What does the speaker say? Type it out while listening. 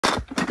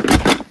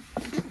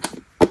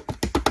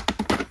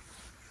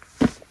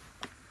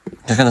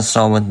Just gonna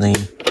start with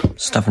the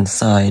stuff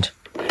inside.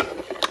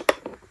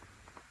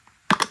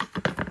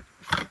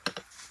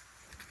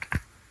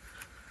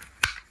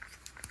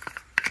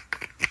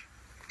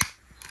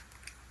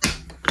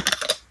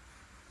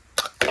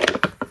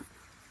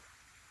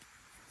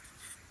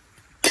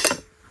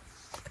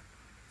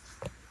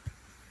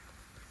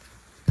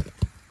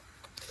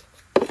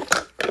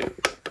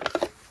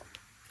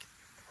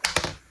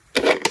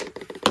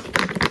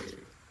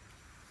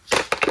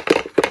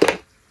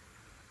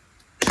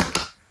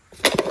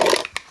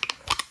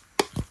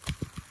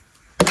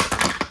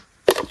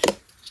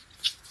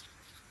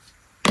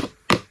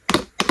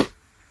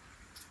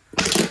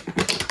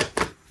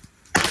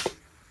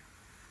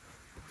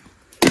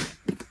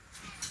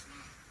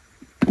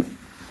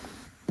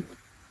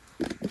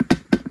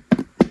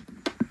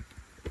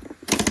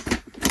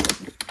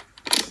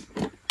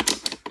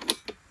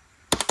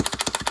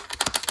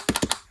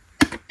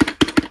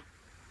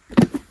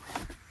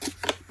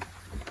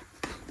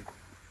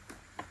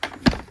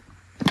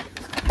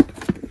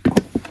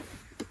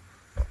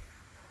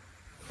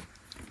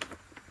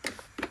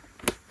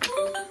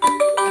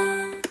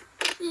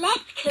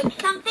 Cook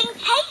something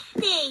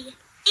tasty.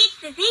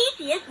 It's as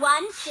easy as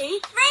 1, 2,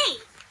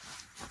 3.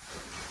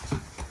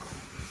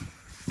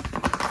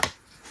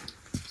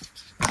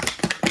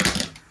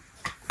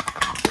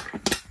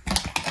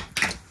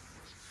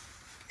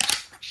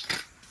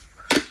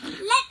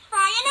 Let's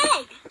fry an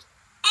egg.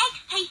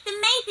 Eggs taste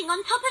amazing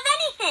on top of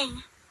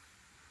anything.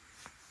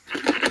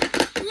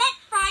 Let's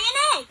fry an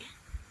egg.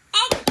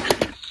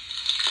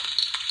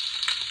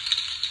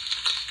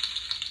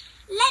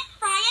 Let's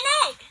fry an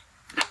egg.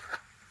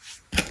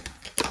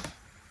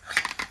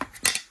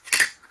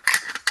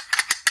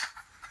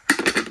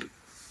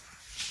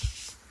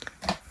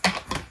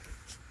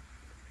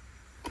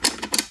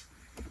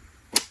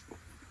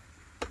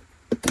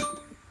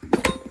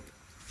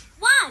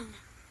 1.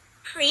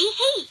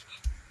 Preheat.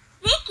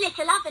 This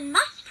little oven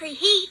must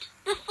preheat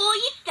before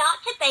you start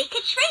to bake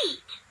a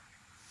treat.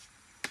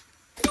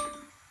 2.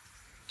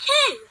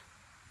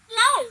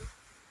 Low.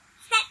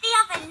 Set the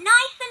oven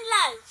nice and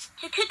low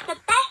to cook the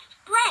best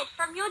bread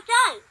from your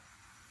dough.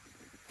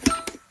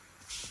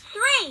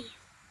 3.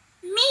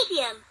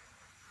 Medium.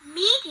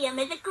 Medium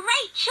is a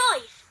great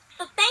choice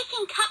for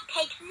baking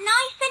cupcakes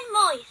nice and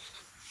moist.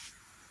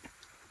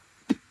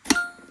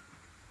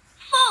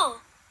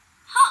 4.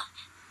 Hot.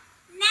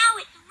 Now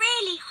it's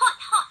really hot,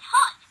 hot,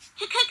 hot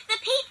to cook the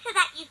pizza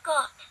that you've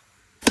got.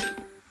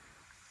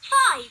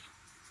 5.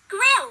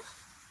 Grill.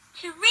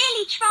 To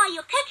really try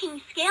your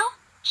cooking skill,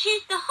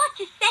 choose the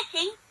hottest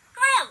setting,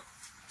 grill.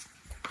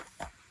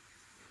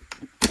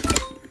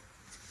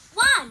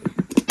 1.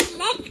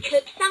 Let's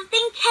cook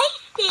something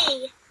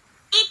tasty.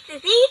 It's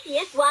as easy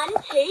as 1,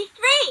 2,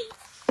 3.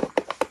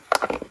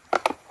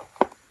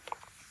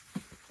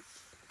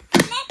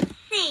 Let's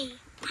see.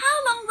 How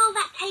long will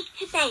that take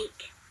to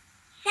bake?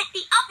 Set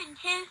the oven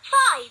to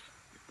 5.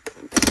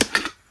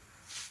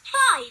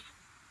 5.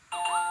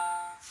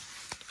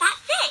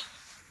 That's it.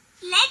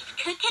 Let's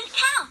cook and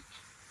count.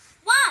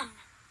 1,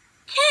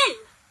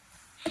 2,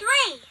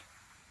 3,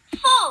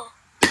 4,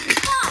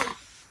 5.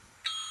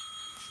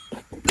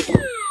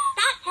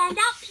 That turned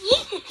out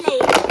beautifully.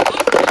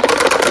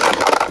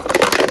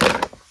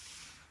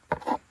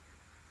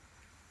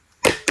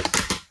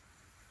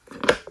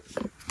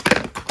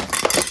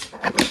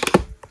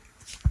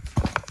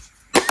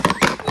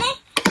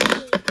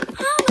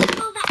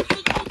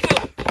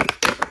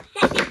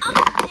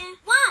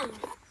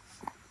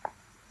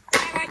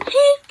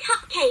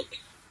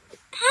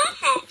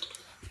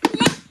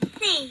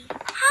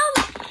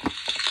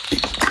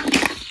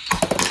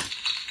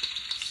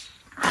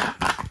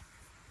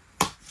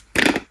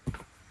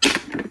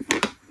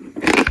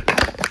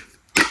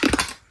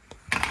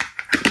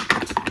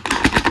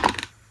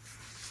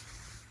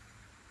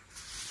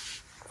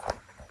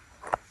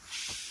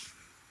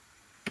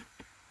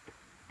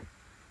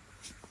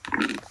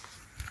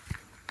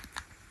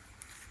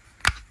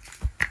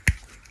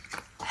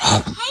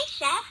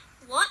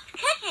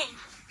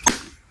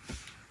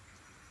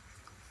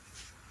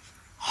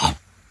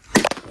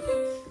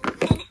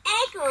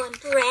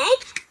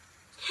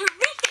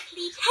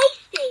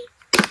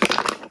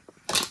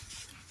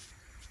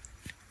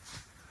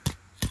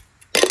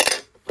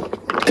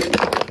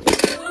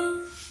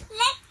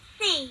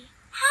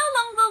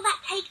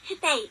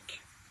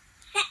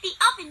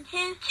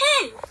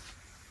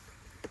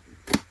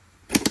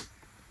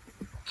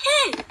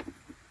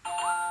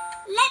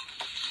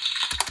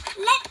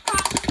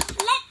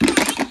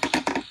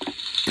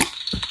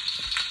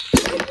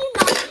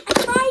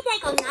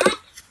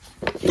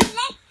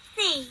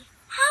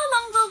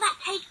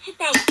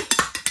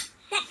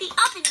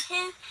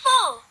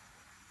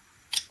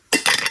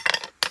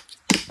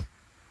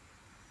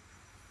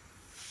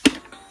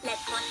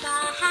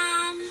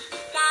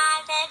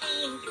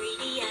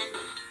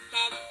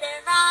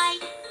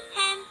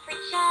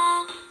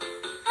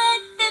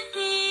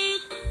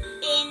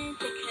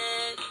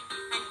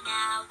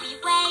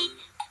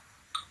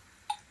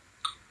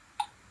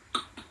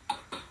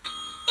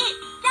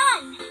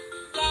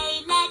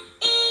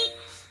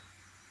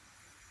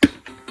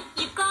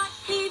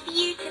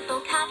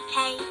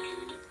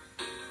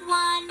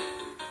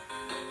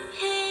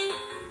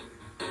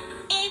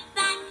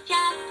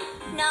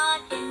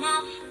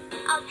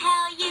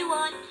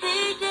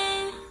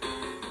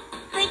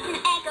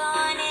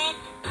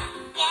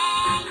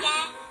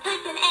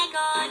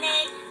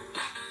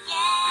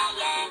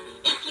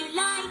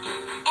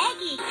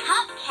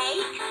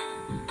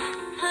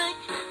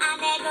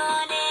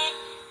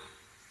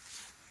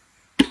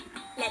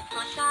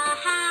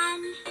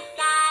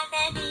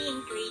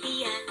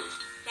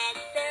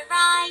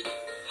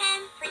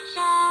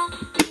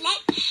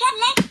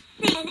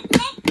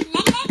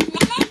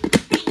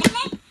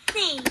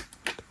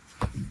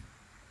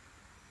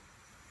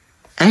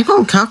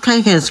 Oh,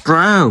 cupcake is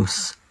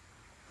gross.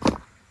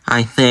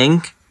 I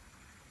think.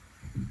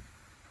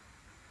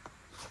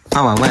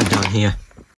 Oh, well, we're done here.